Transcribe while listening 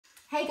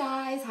Hey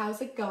guys,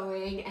 how's it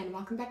going? And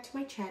welcome back to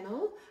my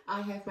channel.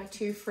 I have my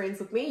two friends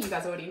with me. You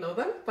guys already know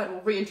them, but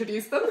we'll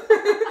reintroduce them.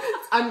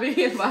 It's Anvi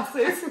and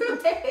Vasu.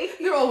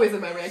 They're always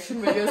in my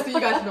reaction videos, so you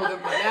guys know them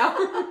by now.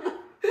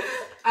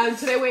 And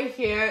today we're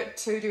here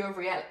to do a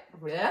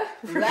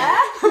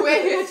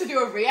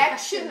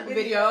reaction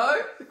video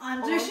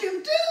on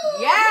Drishyam 2.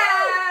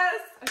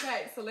 Yes. Okay,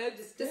 so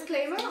let's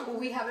disclaimer: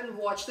 we haven't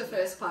watched the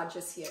first part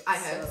just yet. I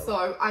have,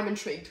 so I'm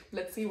intrigued.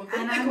 Let's see what they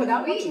think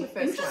without watching the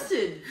first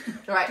interested one.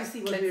 All right, to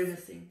see what we're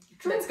missing.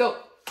 Let's go.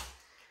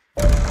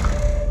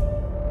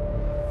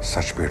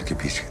 सच पेड़ के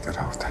बीज की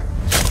तरह होता है,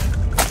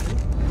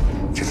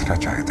 जितना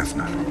चाहे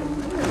दफना लो,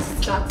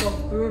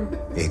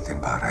 एक दिन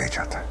बाहर आ ही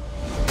जाता है.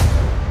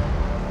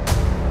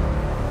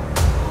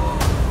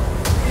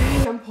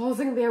 I'm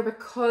pausing there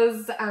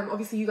because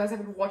obviously you guys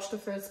haven't watched the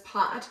first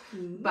part,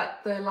 but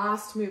the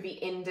last movie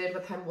ended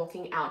with him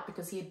walking out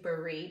because he had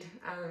buried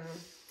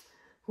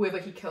whoever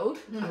he killed.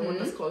 I won't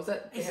disclose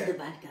it. He's the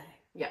bad guy.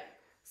 Yeah.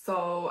 So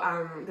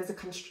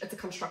it's a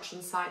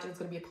construction site and it's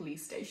going to be a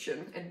police station.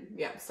 And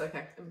yeah, so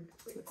okay.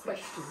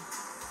 Question: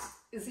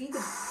 is he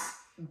the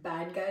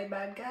bad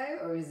guy,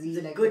 or is he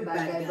like good the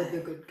bad guy but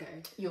the good guy?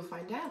 You'll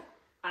find out.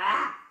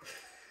 Ah.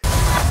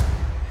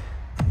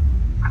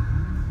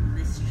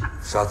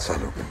 7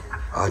 साल हो गए,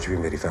 आज भी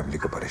मेरी family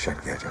को परेशान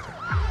किया जा रहा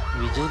है.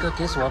 विजय का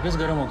केस वापस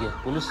गर्म हो गया.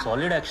 पुलिस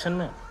सॉलिड एक्शन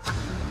में.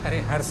 अरे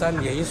हर साल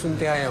यही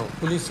सुनते आया हूँ,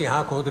 पुलिस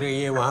यहाँ खोद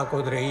रही है, वहाँ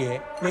खोद रही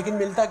है, लेकिन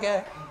मिलता क्या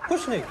है?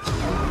 कुछ नहीं.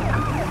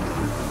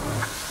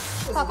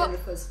 पापा,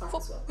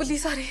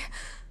 पुलिस आ रही है.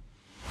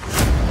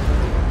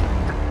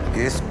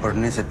 केस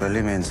पढ़ने से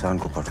पहले मैं इंसान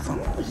को पढ़ता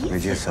हूँ.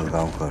 विजय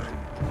Salgaonkar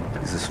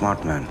is a smart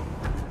man.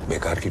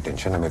 बेकार की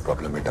टेंशन हमें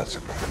प्रॉब्लम में डाल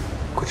सकता है.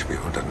 कुछ भी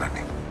हो, डरना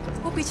नहीं.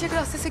 वो पीछे के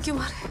रास्ते से क्यों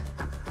मारे?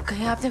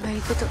 कहीं आपने भाई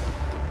को तो...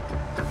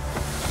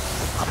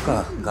 आपका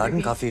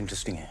गार्डन काफी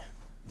इंटरेस्टिंग है.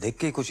 देख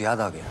के कुछ याद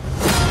आ गया.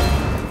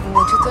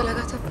 मुझे तो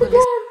लगा था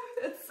police...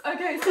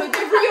 Okay, so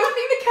they're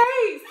reopening the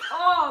case.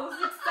 Oh, this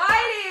is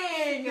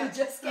exciting. You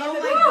just get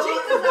like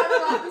Jesus out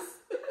of us.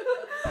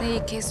 नहीं, ये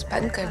केस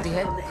बंद कर दिया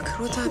है. मगर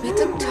वो तो अभी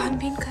तक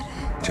छानबीन कर रहे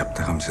हैं. जब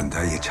तक हम जिंदा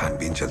हैं, ये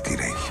छानबीन चलती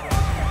रहेगी.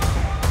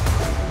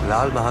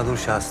 लाल बहादुर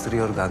शास्त्री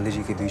और गांधी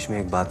जी के बीच में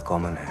एक बात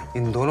कॉमन है.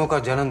 इन दोनों का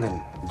जन्मदिन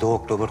 2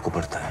 अक्टूबर को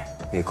पड़ता है.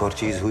 एक और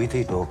चीज हुई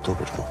थी 2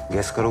 अक्टूबर को.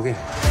 गेस करोगे?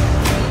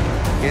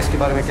 केस के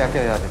बारे में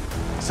क्या-क्या याद है?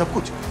 सब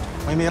कुछ.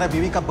 मैं मेरा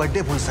बीवी का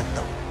बर्थडे भूल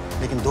सकता हूँ,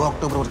 लेकिन 2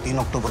 अक्टूबर और 3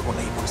 अक्टूबर को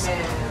नहीं भूल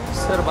सकता.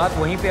 सर, बात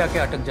वहीं पे आके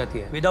अटक जाती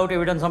है. विदाउट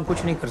एविडेंस हम कुछ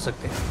नहीं कर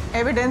सकते.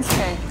 एविडेंस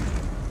है,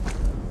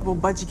 वो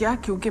बच गया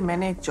क्योंकि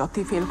मैंने एक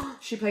चौथी fail.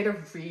 She played a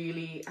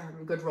really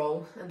good role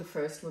in the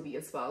first movie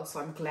as well, so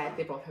I'm glad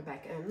they brought her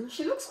back in.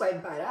 She looks quite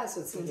badass.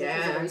 It seems like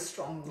she's a very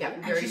strong role. Yeah,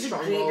 very she's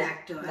strong a great role.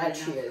 actor. That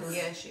she is.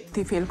 Yeah, she.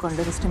 चौथी fail को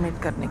under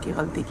estimate करने की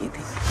गलती की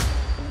थी.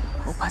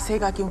 वो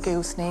फंसेगा क्योंकि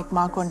उसने एक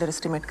माँ को अंडर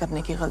एस्टिमेट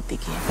करने की गलती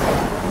की है.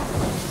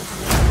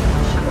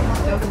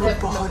 वो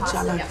बहुत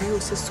चालाक है,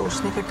 उसे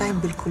सोचने का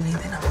टाइम बिल्कुल नहीं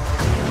देना.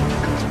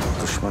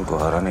 दुश्मन को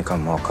हराने का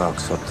मौका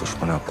अक्सर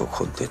दुश्मन आपको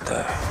खुद देता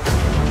है.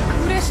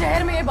 पूरे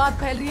शहर में ये बात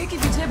फैल रही है कि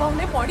विजय बाबू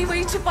ने बॉडी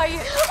वही छिपाई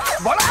है.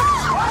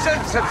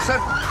 सर.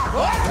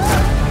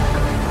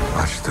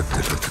 आज तक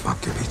दिल और दिमाग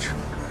के बीच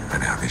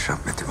मैंने हमेशा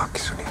अपने दिमाग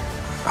की सुनी.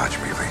 आज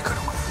भी वही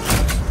करूँगा.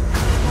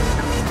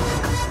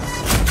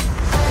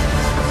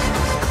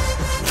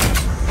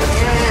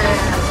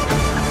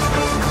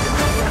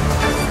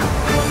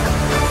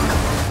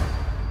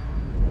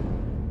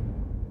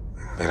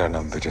 मेरा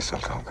नाम विजय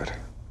सलगांवकर है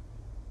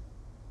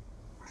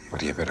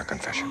और ये मेरा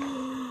कन्फेशन है.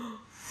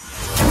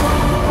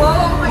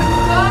 Oh my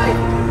God!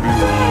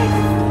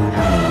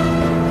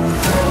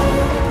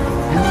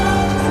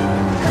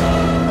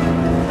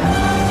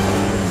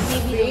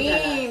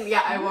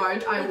 Yeah, I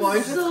won't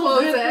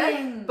disclose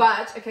it.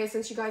 But okay,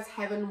 since you guys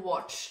haven't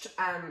watched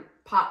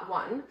part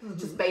 1,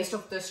 just based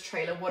off this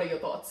trailer, what are your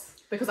thoughts?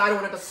 Because I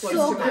don't want to disclose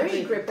too much.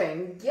 Very gripping.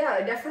 Yeah,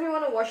 I definitely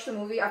want to watch the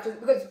movie after,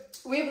 because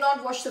we've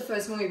not watched the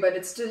first movie, but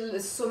it's still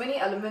so many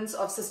elements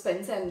of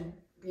suspense and,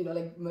 you know,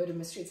 like murder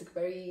mystery. It's like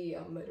very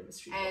murder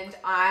mystery. And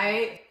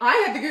I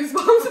had the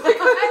goosebumps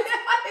because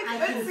I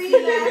could see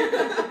that.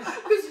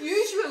 Because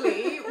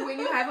usually when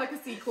you have like a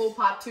sequel,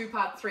 part 2,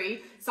 part 3,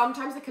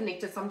 sometimes they're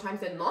connected,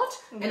 sometimes they're not.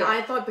 And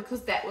I thought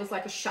because that was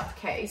like a shut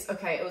case,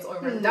 okay, it was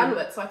over and done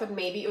with. So I thought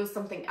maybe it was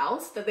something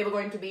else that they were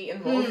going to be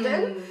involved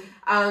in.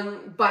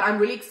 But I'm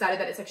really excited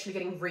that it's actually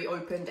getting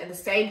reopened, and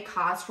the same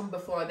cast from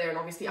before there,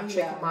 and obviously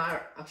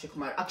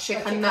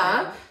Akshaye Khanna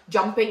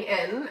jumping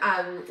in.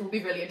 It will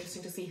be really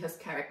interesting to see his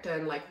character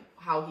and like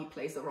how he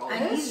plays the role.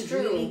 And he's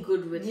really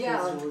good with his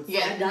roles.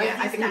 Yeah,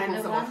 I think he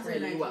pulls them off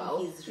really well.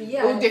 Yeah,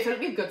 it will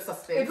definitely be a good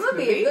suspense. It will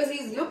be, because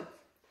he's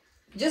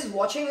just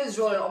watching his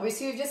role, and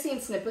obviously we've just seen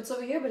snippets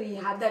over here, but he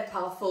had that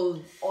powerful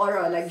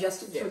aura like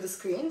just through the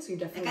screen, so you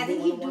definitely I think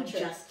he'd do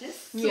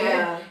justice.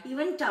 Yeah,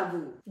 even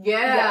Tabu.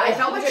 Yeah, I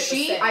felt like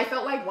I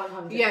felt like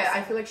 100%. Yeah,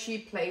 I feel like she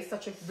plays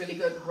such a really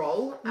good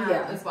role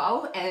as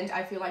well, and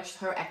I feel like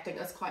her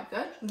acting is quite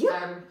good.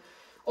 Yeah.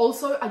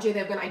 Also, Ajay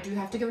Devgn, I do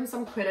have to give him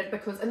some credit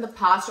because in the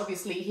past,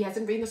 obviously, he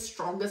hasn't been the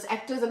strongest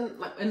actors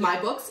in my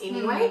books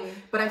anyway.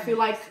 But I feel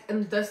like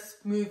in this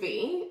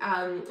movie,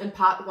 in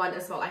part 1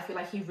 as well, I feel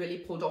like he really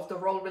pulled off the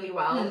role really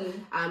well.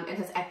 And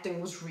his acting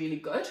was really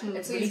good.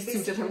 It really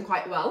suited him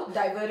quite well.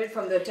 Diverted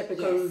from the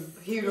typical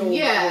hero.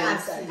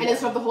 Yeah, and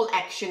instead of the whole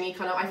action-y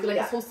kind of, I feel like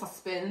this whole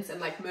suspense and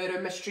like murder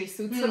mystery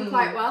suits him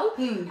quite well.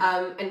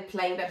 And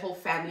playing that whole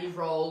family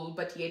role,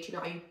 but yet, you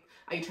know,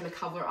 are you trying to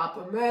cover up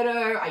a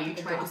murder? Are you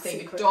trying to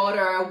save your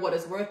daughter? What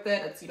is worth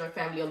it? It's, you know,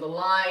 family on the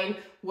line.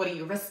 What are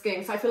you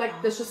risking? So I feel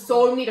like there's just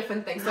so many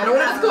different things. So I don't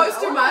want to disclose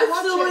too much.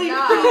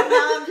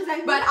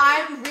 But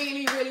I'm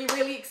really, really,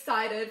 really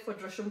excited for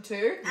Drishyam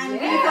 2. And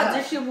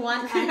for Drishyam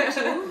 1 and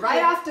 2.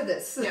 Right after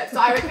this. Yeah, so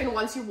I reckon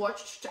once you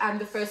watched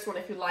the first one,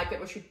 if you like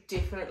it, we should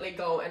definitely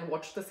go and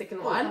watch the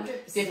second one.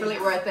 100%. Definitely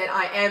worth it.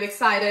 I am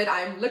excited.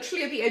 I'm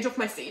literally at the edge of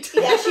my seat.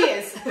 Yeah, she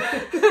is.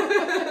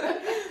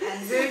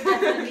 And we're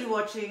definitely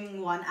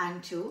watching 1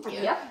 and 2.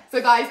 Yeah. So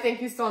guys,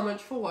 thank you so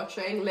much for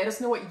watching. Let us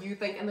know what you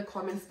think in the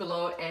comments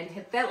below and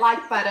hit that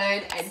like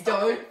button and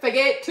don't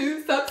forget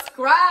to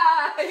subscribe.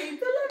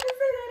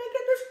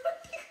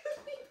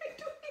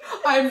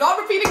 I'm not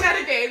repeating that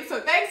again.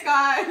 So thanks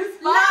guys.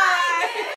 Bye.